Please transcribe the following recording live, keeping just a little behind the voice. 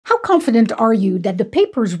confident are you that the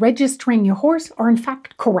papers registering your horse are in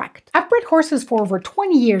fact correct? I've bred horses for over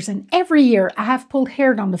 20 years, and every year I have pulled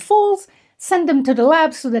hair on the foals, sent them to the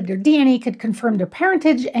lab so that their DNA could confirm their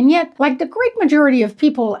parentage, and yet, like the great majority of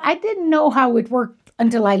people, I didn't know how it worked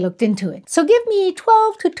until I looked into it. So give me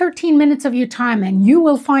 12 to 13 minutes of your time and you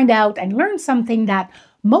will find out and learn something that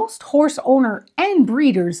most horse owners and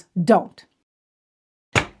breeders don't.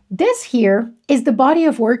 This here is the body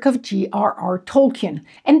of work of J.R.R. Tolkien,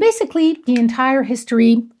 and basically the entire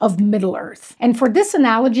history of Middle-earth. And for this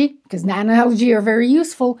analogy, because analogies are very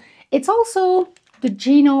useful, it's also the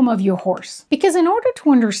genome of your horse. Because in order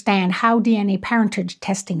to understand how DNA parentage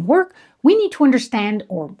testing work, we need to understand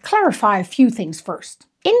or clarify a few things first.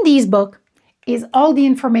 In this book is all the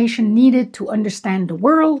information needed to understand the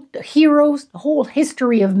world, the heroes, the whole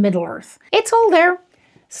history of Middle-earth. It's all there.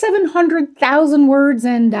 700,000 words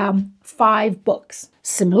and 5 books.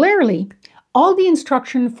 Similarly, all the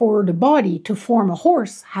instruction for the body to form a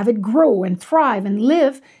horse, have it grow and thrive and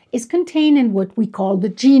live, is contained in what we call the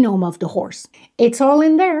genome of the horse. It's all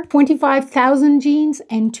in there. 25,000 genes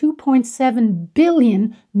and 2.7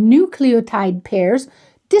 billion nucleotide pairs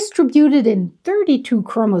distributed in 32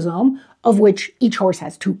 chromosomes, of which each horse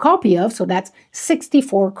has 2 copies of, so that's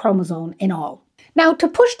 64 chromosomes in all. Now, to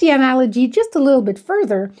push the analogy just a little bit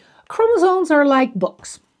further, chromosomes are like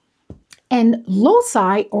books. And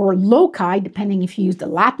loci, or loci, depending if you use the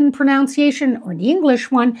Latin pronunciation or the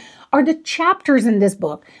English one, are the chapters in this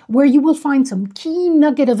book where you will find some key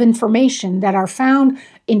nugget of information that are found,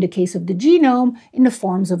 in the case of the genome, in the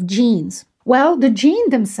forms of genes. Well, the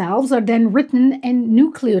genes themselves are then written in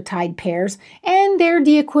nucleotide pairs, and they're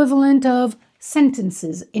the equivalent of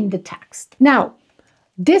sentences in the text. Now,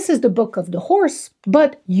 this is the book of the horse,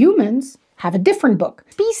 but humans have a different book.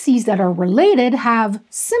 Species that are related have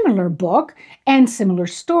similar book and similar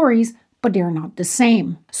stories, but they're not the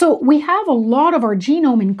same. So we have a lot of our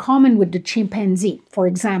genome in common with the chimpanzee, for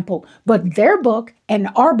example, but their book and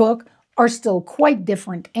our book are still quite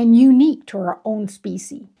different and unique to our own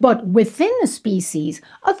species. But within the species,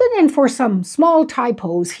 other than for some small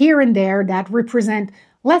typos here and there that represent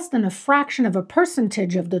less than a fraction of a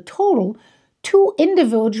percentage of the total, 2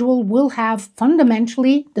 individuals will have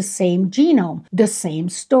fundamentally the same genome, the same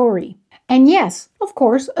story. And yes, of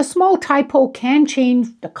course, a small typo can change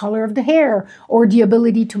the color of the hair or the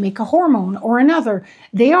ability to make a hormone or another.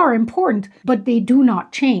 They are important, but they do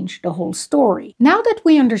not change the whole story. Now that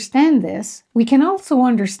we understand this, we can also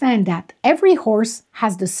understand that every horse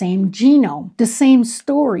has the same genome, the same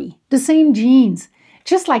story, the same genes.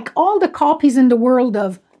 Just like all the copies in the world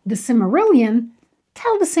of the Silmarillion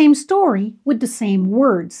tell the same story with the same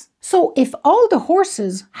words. So if all the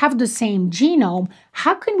horses have the same genome,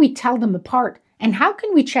 how can we tell them apart? And how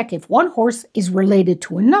can we check if one horse is related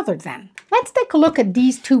to another then? Let's take a look at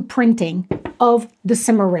these 2 printing of the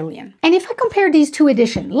Silmarillion. And if I compare these 2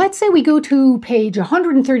 editions, let's say we go to page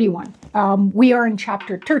 131. We are in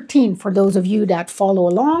chapter 13 for those of you that follow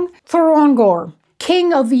along. Thorongor,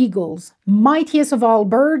 King of eagles, mightiest of all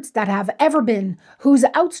birds that have ever been, whose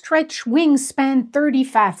outstretched wings span 30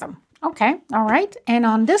 fathom. Okay, all right. And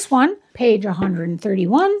on this one, page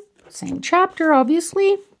 131, same chapter,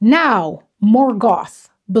 obviously. Now, Morgoth,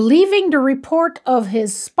 believing the report of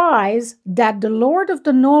his spies that the Lord of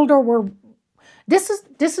the Noldor were... This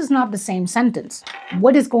is not the same sentence.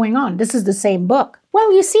 What is going on? This is the same book.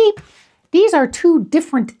 Well, you see, these are 2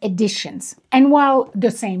 different editions. And while the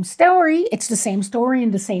same story, it's the same story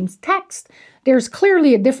in the same text, there's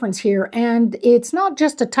clearly a difference here, and it's not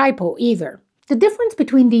just a typo either. The difference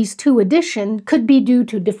between these 2 editions could be due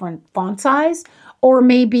to different font size, or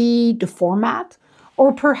maybe the format,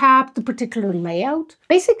 or perhaps the particular layout.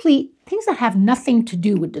 Basically, things that have nothing to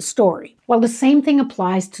do with the story. Well, the same thing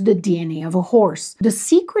applies to the DNA of a horse. The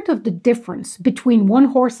secret of the difference between one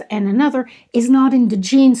horse and another is not in the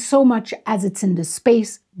genes so much as it's in the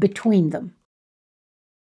space between them.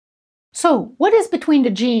 So, what is between the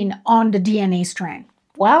gene on the DNA strand?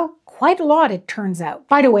 Well, quite a lot, it turns out.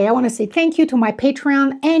 By the way, I want to say thank you to my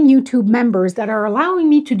Patreon and YouTube members that are allowing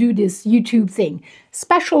me to do this YouTube thing.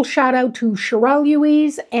 Special shout out to Cheryl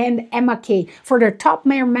Louise and Emma K for their top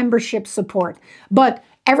membership support. But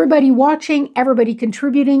everybody watching, everybody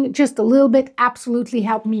contributing just a little bit absolutely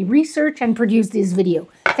helped me research and produce this video.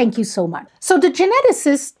 Thank you so much. So the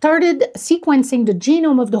geneticists started sequencing the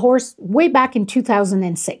genome of the horse way back in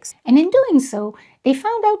 2006. And in doing so, they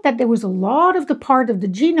found out that there was a lot of the part of the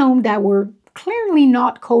genome that were clearly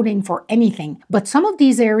not coding for anything. But some of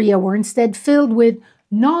these areas were instead filled with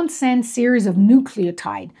nonsense series of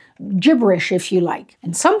nucleotide, gibberish if you like.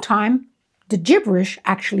 And sometimes the gibberish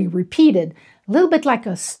actually repeated, a little bit like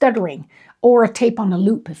a stuttering, or a tape on a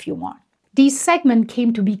loop if you want. These segments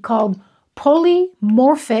came to be called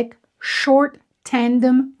polymorphic short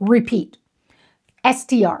tandem repeat,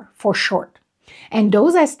 STR for short. And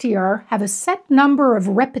those STR have a set number of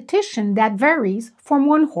repetition that varies from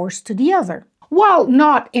one horse to the other. While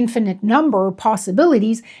not infinite number of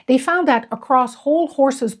possibilities, they found that across whole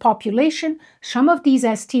horses' population, some of these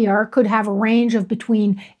STR could have a range of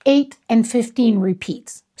between 8 and 15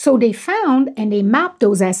 repeats. So they found and they mapped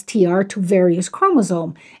those STR to various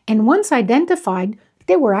chromosomes, and once identified,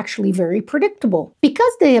 they were actually very predictable.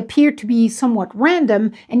 Because they appear to be somewhat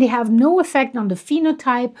random and they have no effect on the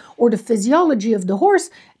phenotype or the physiology of the horse,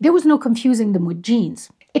 there was no confusing them with genes.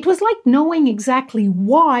 It was like knowing exactly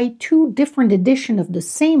why two different editions of the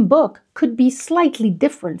same book could be slightly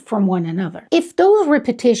different from one another. If those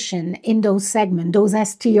repetitions in those segments, those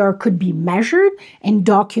STR, could be measured and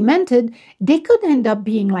documented, they could end up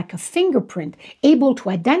being like a fingerprint, able to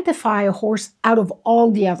identify a horse out of all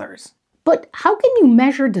the others. But how can you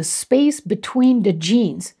measure the space between the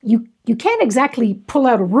genes? You can't exactly pull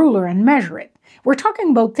out a ruler and measure it. We're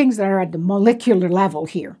talking about things that are at the molecular level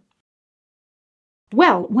here.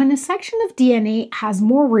 Well, when a section of DNA has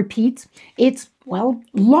more repeats, it's, well,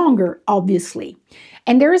 longer, obviously.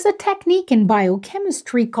 And there is a technique in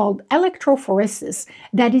biochemistry called electrophoresis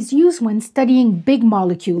that is used when studying big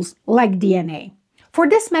molecules like DNA. For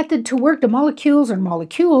this method to work, the molecules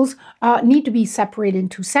need to be separated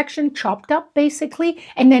into sections, chopped up basically,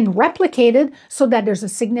 and then replicated so that there's a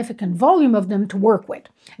significant volume of them to work with.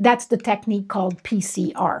 That's the technique called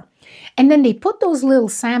PCR. And then they put those little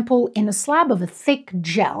samples in a slab of a thick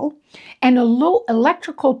gel, and a low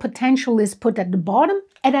electrical potential is put at the bottom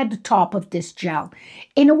and at the top of this gel.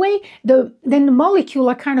 In a way, then the molecule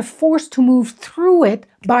are kind of forced to move through it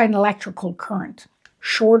by an electrical current.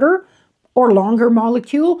 Shorter or longer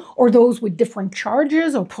molecule, or those with different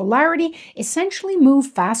charges or polarity, essentially move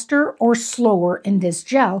faster or slower in this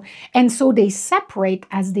gel, and so they separate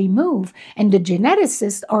as they move, and the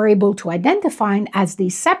geneticists are able to identify as they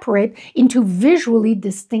separate into visually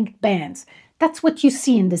distinct bands. That's what you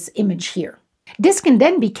see in this image here. This can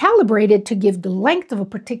then be calibrated to give the length of a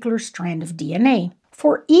particular strand of DNA.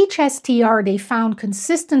 For each STR they found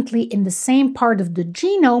consistently in the same part of the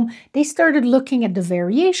genome, they started looking at the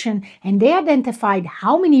variation, and they identified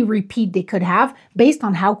how many repeats they could have based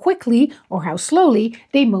on how quickly or how slowly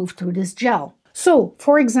they moved through this gel. So,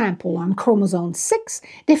 for example, on chromosome 6,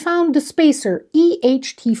 they found the spacer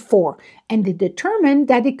EHT4, and they determined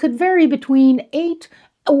that it could vary between 8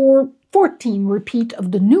 or 14 repeats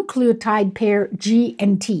of the nucleotide pair G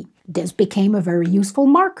and T. This became a very useful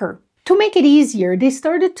marker. To make it easier, they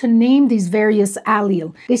started to name these various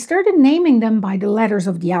alleles. They started naming them by the letters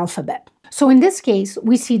of the alphabet. So in this case,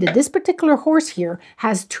 we see that this particular horse here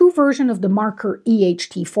has two versions of the marker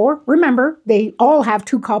EHT4. Remember, they all have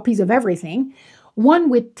two copies of everything. One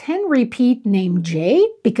with 10 repeat named J,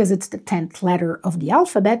 because it's the 10th letter of the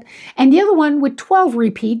alphabet, and the other one with 12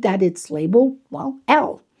 repeat that it's labeled, well,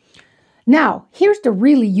 L. Now, here's the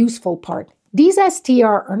really useful part. These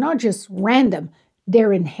STR are not just random,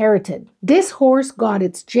 they're inherited. This horse got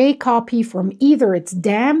its J copy from either its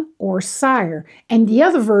dam or sire, and the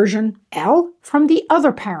other version, L, from the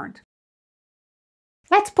other parent.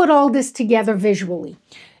 Let's put all this together visually.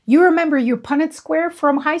 You remember your Punnett square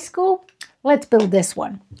from high school? Let's build this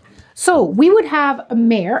one. So we would have a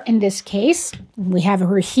mare in this case, we have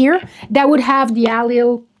her here, that would have the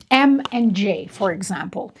allele M and J, for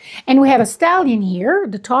example. And we have a stallion here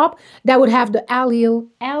at the top that would have the allele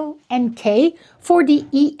L and K for the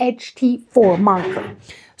EHT4 marker.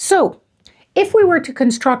 So if we were to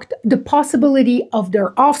construct the possibility of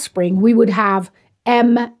their offspring, we would have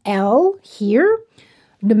ML here,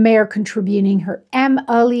 the mare contributing her M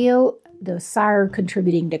allele, the sire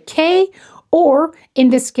contributing the K, or in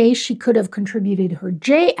this case, she could have contributed her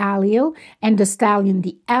J allele and the stallion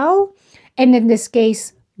the L, and in this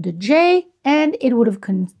case, the J, and it would have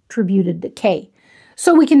contributed the K.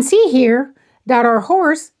 So we can see here that our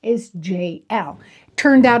horse is JL.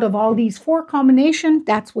 Turned out of all these four combinations,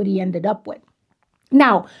 that's what he ended up with.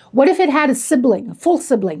 Now, what if it had a sibling, a full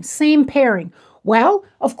sibling, same pairing? Well,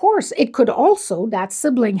 of course, it could also, that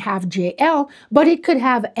sibling, have JL, but it could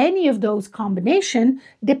have any of those combinations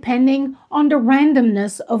depending on the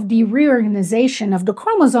randomness of the reorganization of the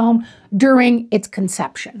chromosome during its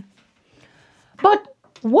conception. But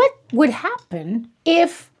what would happen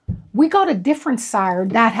if we got a different sire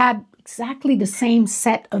that had exactly the same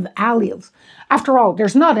set of alleles? After all,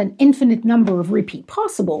 there's not an infinite number of repeats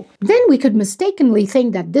possible. Then we could mistakenly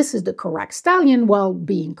think that this is the correct stallion while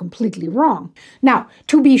being completely wrong. Now,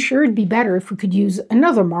 to be sure, it'd be better if we could use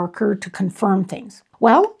another marker to confirm things.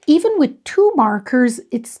 Well, even with 2 markers,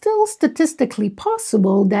 it's still statistically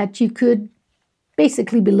possible that you could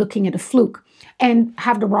basically be looking at a fluke and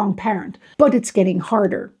have the wrong parent, but it's getting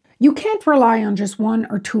harder. You can't rely on just 1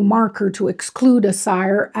 or 2 marker to exclude a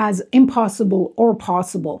sire as impossible or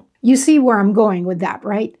possible. You see where I'm going with that,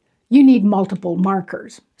 right? You need multiple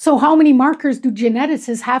markers. So how many markers do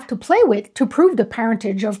geneticists have to play with to prove the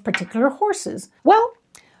parentage of particular horses? Well,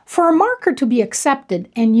 for a marker to be accepted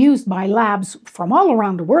and used by labs from all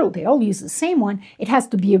around the world, they all use the same one, it has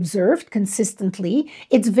to be observed consistently,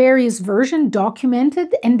 its various version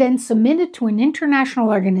documented, and then submitted to an international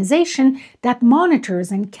organization that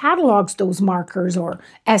monitors and catalogs those markers, or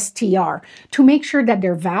STR, to make sure that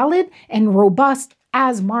they're valid and robust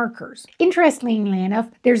as markers. Interestingly enough,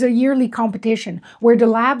 there's a yearly competition where the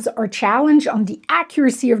labs are challenged on the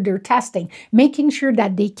accuracy of their testing, making sure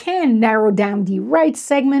that they can narrow down the right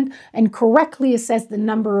segment and correctly assess the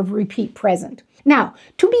number of repeat present. Now,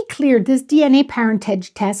 to be clear, this DNA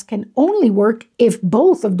parentage test can only work if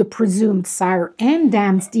both of the presumed sire and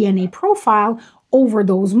dam's DNA profile over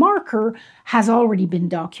those marker has already been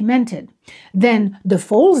documented. Then the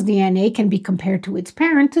foal's DNA can be compared to its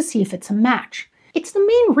parent to see if it's a match. It's the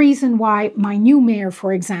main reason why my new mare,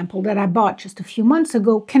 for example, that I bought just a few months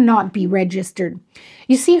ago, cannot be registered.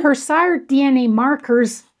 You see, her sire DNA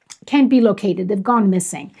markers can't be located. They've gone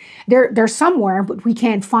missing. They're somewhere, but we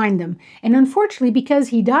can't find them. And unfortunately, because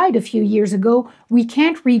he died a few years ago, we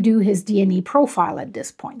can't redo his DNA profile at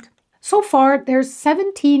this point. So far, there's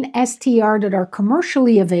 17 STR that are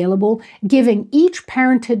commercially available, giving each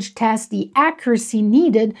parentage test the accuracy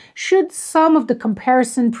needed should some of the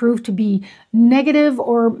comparison prove to be negative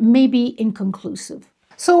or maybe inconclusive.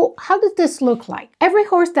 So how does this look like? Every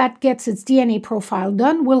horse that gets its DNA profile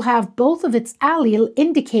done will have both of its allele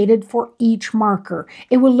indicated for each marker.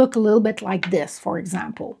 It will look a little bit like this, for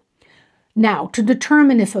example. Now, to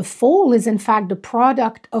determine if a foal is in fact the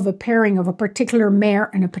product of a pairing of a particular mare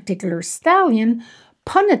and a particular stallion,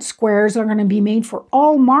 Punnett squares are going to be made for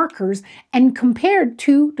all markers and compared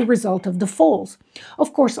to the result of the foals.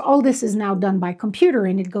 Of course, all this is now done by computer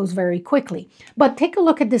and it goes very quickly. But take a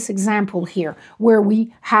look at this example here, where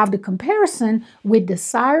we have the comparison with the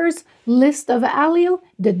sire's list of allele,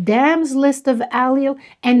 the dam's list of allele,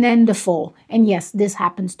 and then the foal. And yes, this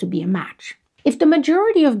happens to be a match. If the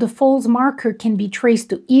majority of the foal's marker can be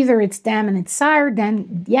traced to either its dam and its sire,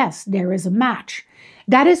 then yes, there is a match.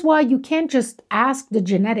 That is why you can't just ask the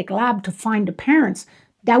genetic lab to find the parents.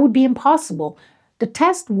 That would be impossible. The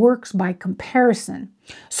test works by comparison.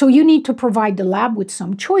 So you need to provide the lab with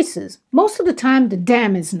some choices. Most of the time the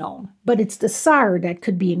dam is known, but it's the sire that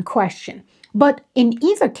could be in question. But in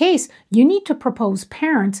either case, you need to propose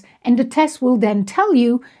parents, and the test will then tell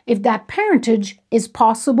you if that parentage is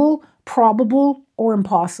possible, probable, or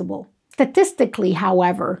impossible. Statistically,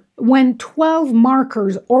 however, when 12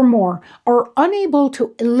 markers or more are unable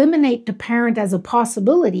to eliminate the parent as a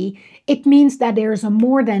possibility, it means that there's a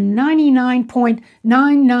more than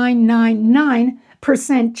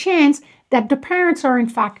 99.9999% chance that the parents are in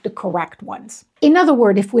fact the correct ones. In other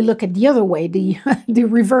words, if we look at the other way, the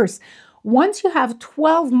reverse, once you have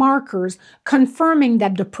 12 markers confirming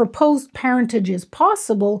that the proposed parentage is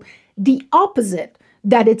possible, the opposite,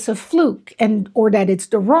 that it's a fluke or that it's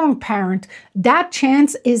the wrong parent, that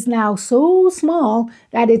chance is now so small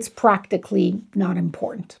that it's practically not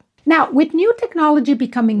important. Now, with new technology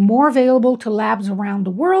becoming more available to labs around the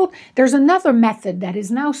world, there's another method that is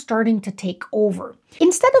now starting to take over.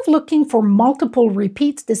 Instead of looking for multiple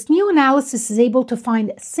repeats, this new analysis is able to find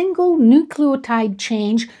a single nucleotide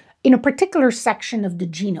change in a particular section of the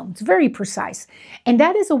genome. It's very precise. And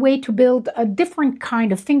that is a way to build a different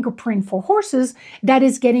kind of fingerprint for horses that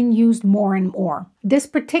is getting used more and more. This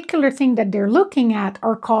particular thing that they're looking at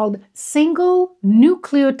are called single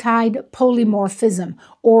nucleotide polymorphism,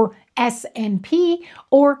 or SNP,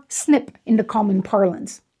 or SNP in the common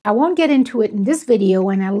parlance. I won't get into it in this video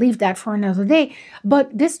and I'll leave that for another day,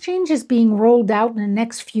 but this change is being rolled out in the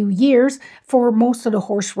next few years for most of the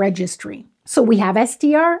horse registry. So we have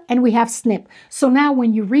STR and we have SNP. So now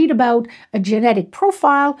when you read about a genetic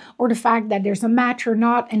profile or the fact that there's a match or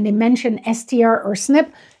not and they mention STR or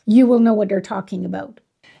SNP, you will know what they're talking about.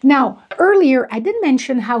 Now, earlier I did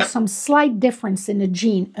mention how some slight difference in a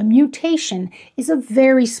gene, a mutation, is a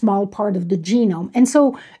very small part of the genome, and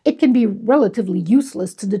so it can be relatively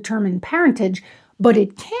useless to determine parentage, but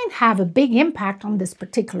it can have a big impact on this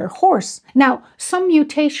particular horse. Now, some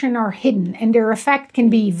mutations are hidden and their effect can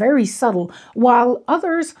be very subtle, while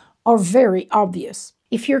others are very obvious.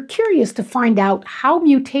 If you're curious to find out how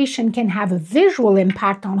mutation can have a visual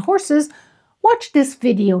impact on horses, Watch this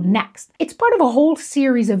video next. It's part of a whole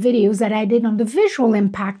series of videos that I did on the visual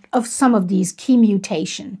impact of some of these key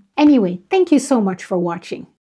mutations. Anyway, thank you so much for watching.